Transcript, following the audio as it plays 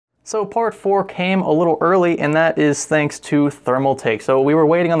So part 4 came a little early, and that is thanks to Thermaltake. So we were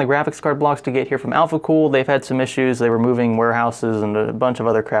waiting on the graphics card blocks to get here from AlphaCool. They've had some issues. They were moving warehouses and a bunch of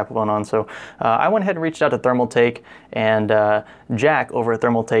other crap going on. So I went ahead and reached out to Thermaltake, and Jack over at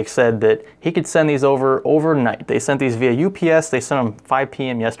Thermaltake said that he could send these over overnight. They sent these via UPS. They sent them 5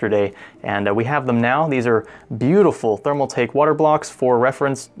 p.m. yesterday, and we have them now. These are beautiful Thermaltake water blocks for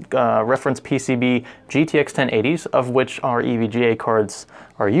reference PCB GTX 1080s, of which our EVGA cards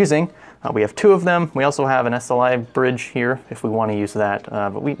are using. We have 2 of them. We also have an SLI bridge here if we want to use that,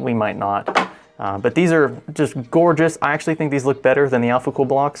 but we might not. But these are just gorgeous. I actually think these look better than the AlphaCool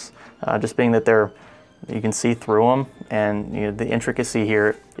blocks, just being that you can see through them, and you know, the intricacy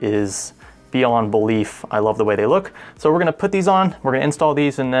here is beyond belief. I love the way they look. So we're gonna put these on, we're gonna install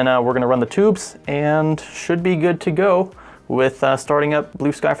these, and then we're gonna run the tubes, and should be good to go with starting up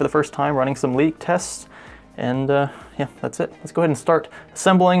Blue Sky for the first time, running some leak tests. And yeah, that's it. Let's go ahead and start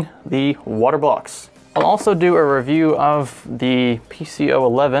assembling the water blocks. I'll also do a review of the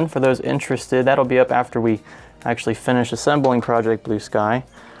PCO11 for those interested. That'll be up after we actually finish assembling Project Blue Sky.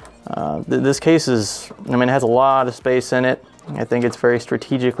 This case is, I mean, it has a lot of space in it. I think it's very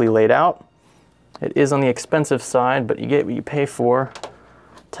strategically laid out. It is on the expensive side, but you get what you pay for.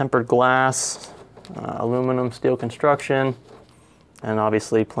 Tempered glass, aluminum, steel construction, and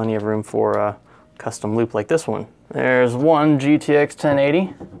obviously plenty of room for custom loop like this one. There's one GTX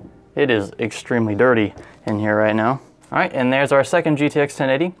 1080. It is extremely dirty in here right now. All right, and there's our second GTX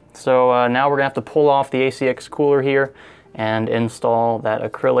 1080. So now we're gonna have to pull off the ACX cooler here and install that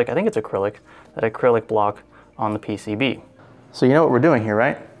acrylic, I think it's acrylic, that acrylic block on the PCB. So you know what we're doing here,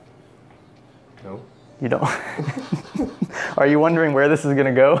 right? No. You don't? Are you wondering where this is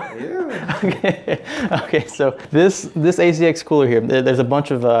gonna go? Yeah. Okay. Okay, so this ACX cooler here, there's a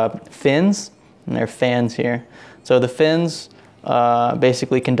bunch of fins, and there are fans here. So the fins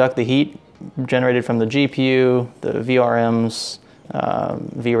basically conduct the heat generated from the GPU, the VRMs,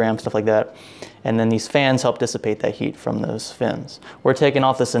 VRAM, stuff like that. And then these fans help dissipate that heat from those fins. We're taking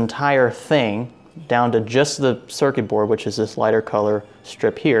off this entire thing down to just the circuit board, which is this lighter color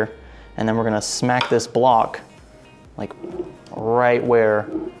strip here. And then we're gonna smack this block like right where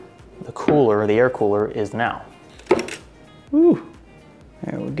the cooler, the air cooler is now. Woo,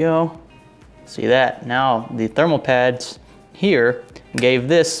 there we go. See that? Now the thermal pads here gave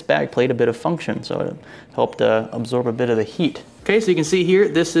this backplate a bit of function, so it helped absorb a bit of the heat. Okay, so you can see here,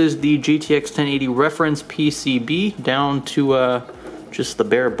 this is the GTX 1080 reference PCB down to just the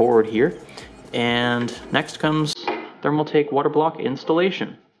bare board here. And next comes Thermaltake water block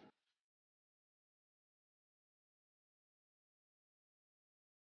installation.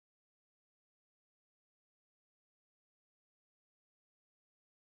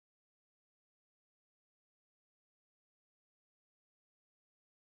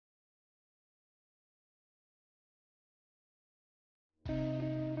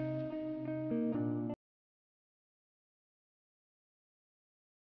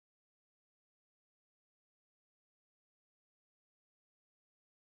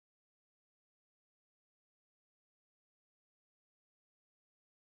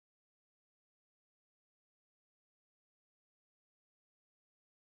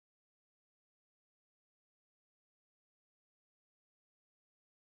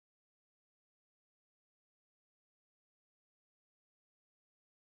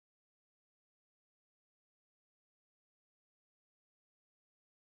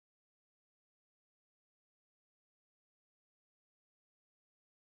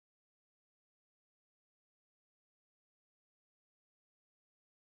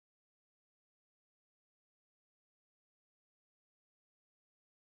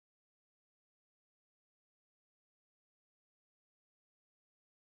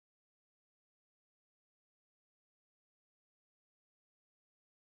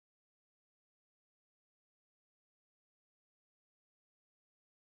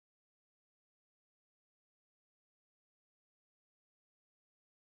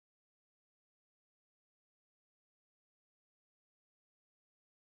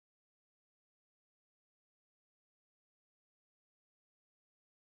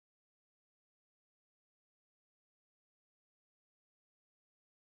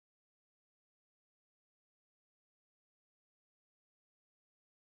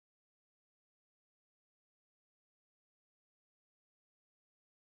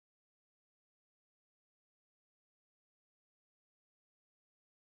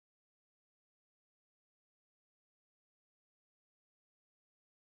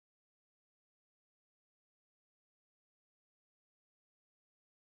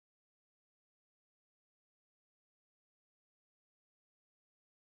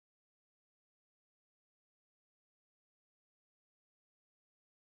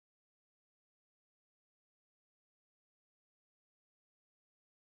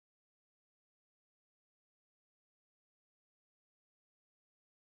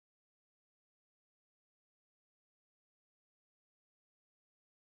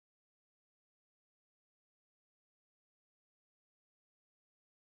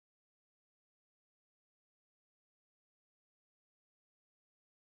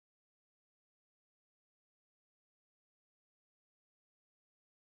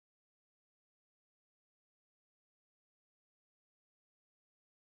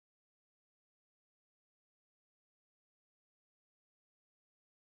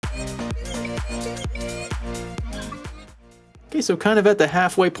 Okay, so kind of at the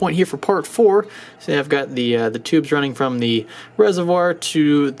halfway point here for part 4. So I've got the tubes running from the reservoir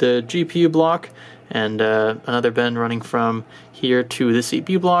to the GPU block, and another bend running from here to the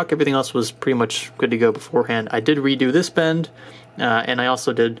CPU block. Everything else was pretty much good to go beforehand. I did redo this bend, and I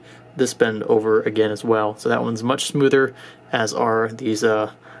also did this bend over again as well. So that one's much smoother, as are these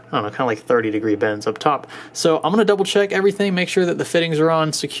I don't know, kind of like 30-degree bends up top. So I'm going to double check everything, make sure that the fittings are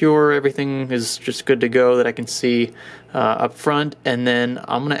on secure, everything is just good to go that I can see up front, and then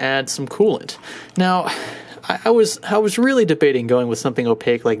I'm going to add some coolant. Now, I was really debating going with something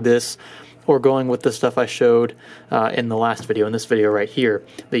opaque like this, or going with the stuff I showed in the last video, in this video right here,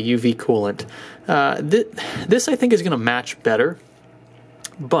 the UV coolant. This I think is going to match better,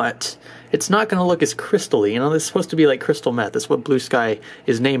 but it's not going to look as crystally. You know, this is supposed to be like crystal meth. That's what Blue Sky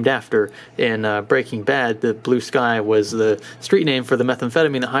is named after in Breaking Bad. The Blue Sky was the street name for the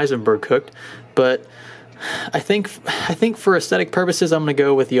methamphetamine that Heisenberg cooked. But I think for aesthetic purposes, I'm going to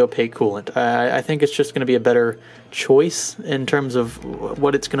go with the opaque coolant. I think it's just going to be a better choice in terms of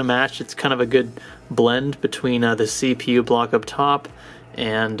what it's going to match. It's kind of a good blend between the CPU block up top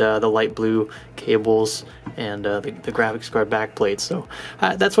and the light blue cables and the graphics card backplate. So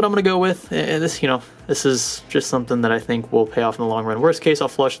that's what I'm going to go with. This is just something that I think will pay off in the long run. Worst case, I'll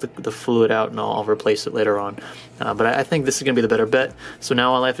flush the fluid out and I'll replace it later on. But I think this is going to be the better bet. So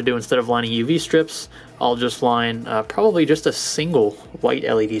now all I have to do, instead of lining UV strips, I'll just line probably just a single white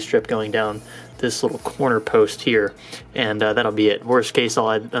LED strip going down this little corner post here, and that'll be it. Worst case,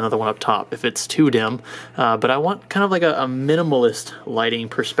 I'll add another one up top if it's too dim, but I want kind of like a minimalist lighting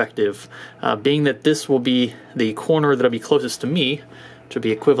perspective, being that this will be the corner that'll be closest to me, which will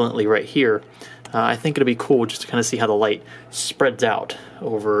be equivalently right here. I think it'll be cool just to kind of see how the light spreads out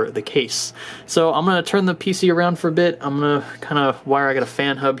over the case. So I'm going to turn the PC around for a bit. I'm going to kind of wire, I got a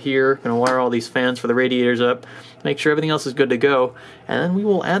fan hub here, going to wire all these fans for the radiators up, make sure everything else is good to go, and then we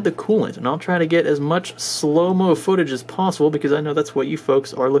will add the coolant, and I'll try to get as much slow-mo footage as possible because I know that's what you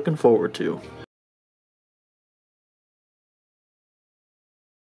folks are looking forward to.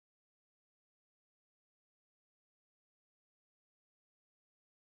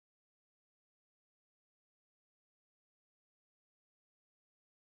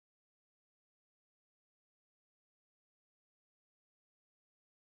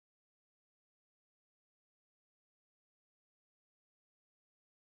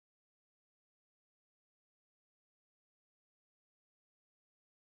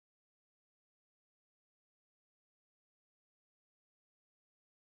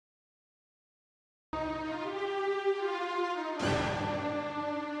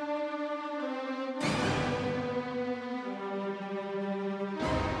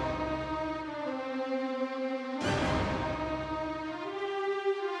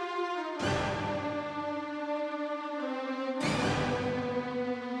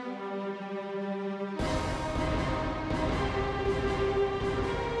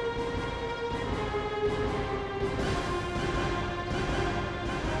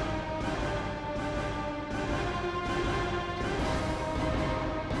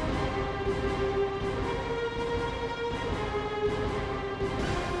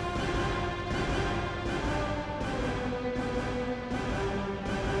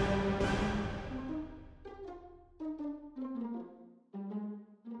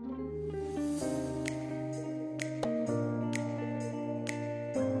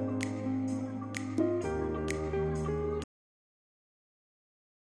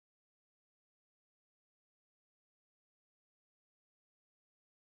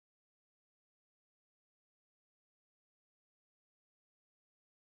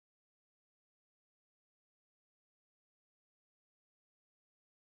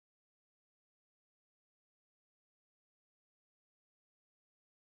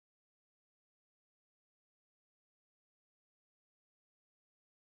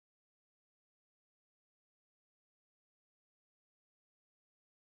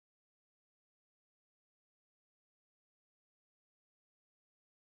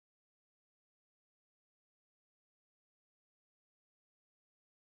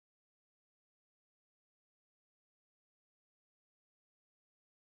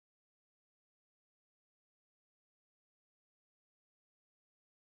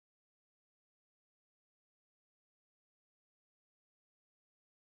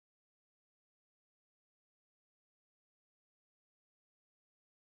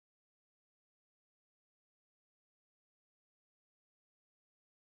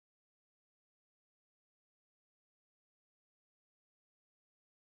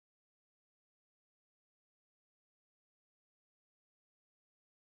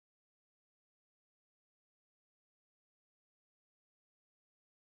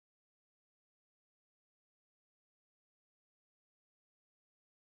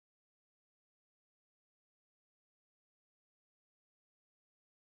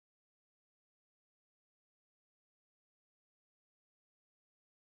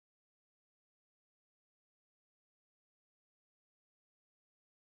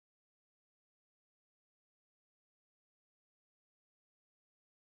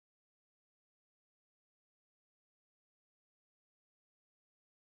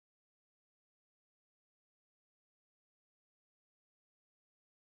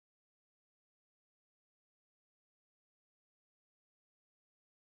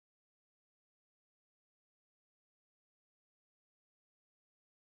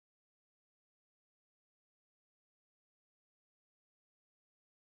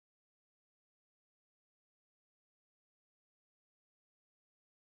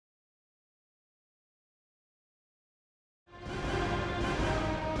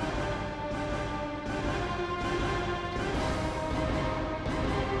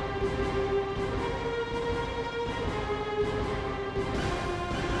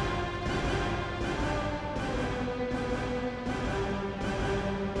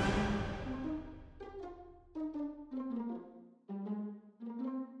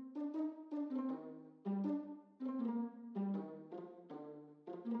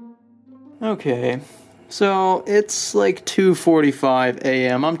 Okay, so it's like 2:45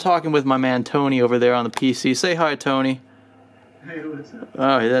 a.m. I'm talking with my man Tony over there on the PC. Say hi, Tony. Hey, what's up?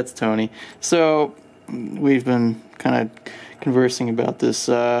 Oh, that's Tony. So we've been kind of conversing about this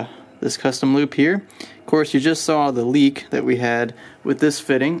this custom loop here. Of course, you just saw the leak that we had with this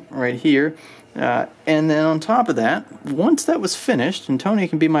fitting right here. And then on top of that, once that was finished, and Tony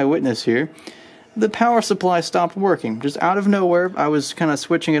can be my witness here, the power supply stopped working. Just out of nowhere, I was kind of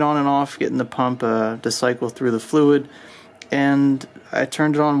switching it on and off, getting the pump to cycle through the fluid, and I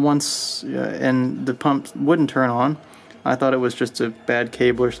turned it on once, and the pump wouldn't turn on. I thought it was just a bad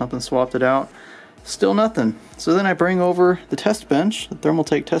cable or something, swapped it out. Still nothing. So then I bring over the test bench, the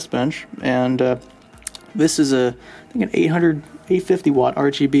Thermaltake test bench, and this is I think an 850 watt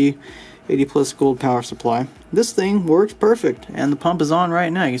RGB 80 plus gold power supply. This thing works perfect, and the pump is on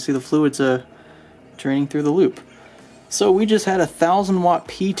right now. You can see the fluid's draining through the loop. So we just had a 1000 watt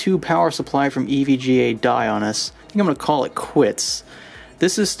P2 power supply from EVGA die on us. I think I'm going to call it quits.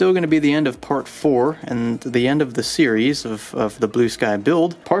 This is still going to be the end of part 4 and the end of the series of the Blue Sky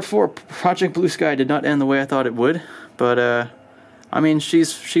build. Part 4, Project Blue Sky, did not end the way I thought it would, but I mean,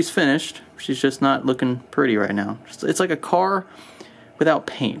 she's finished. She's just not looking pretty right now. It's like a car without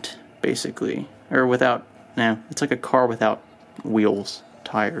paint, basically. Or without, it's like a car without wheels,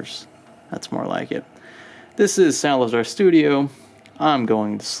 tires. That's more like it. This is Salazar Studio. I'm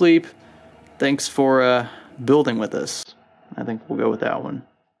going to sleep. Thanks for building with us. I think we'll go with that one.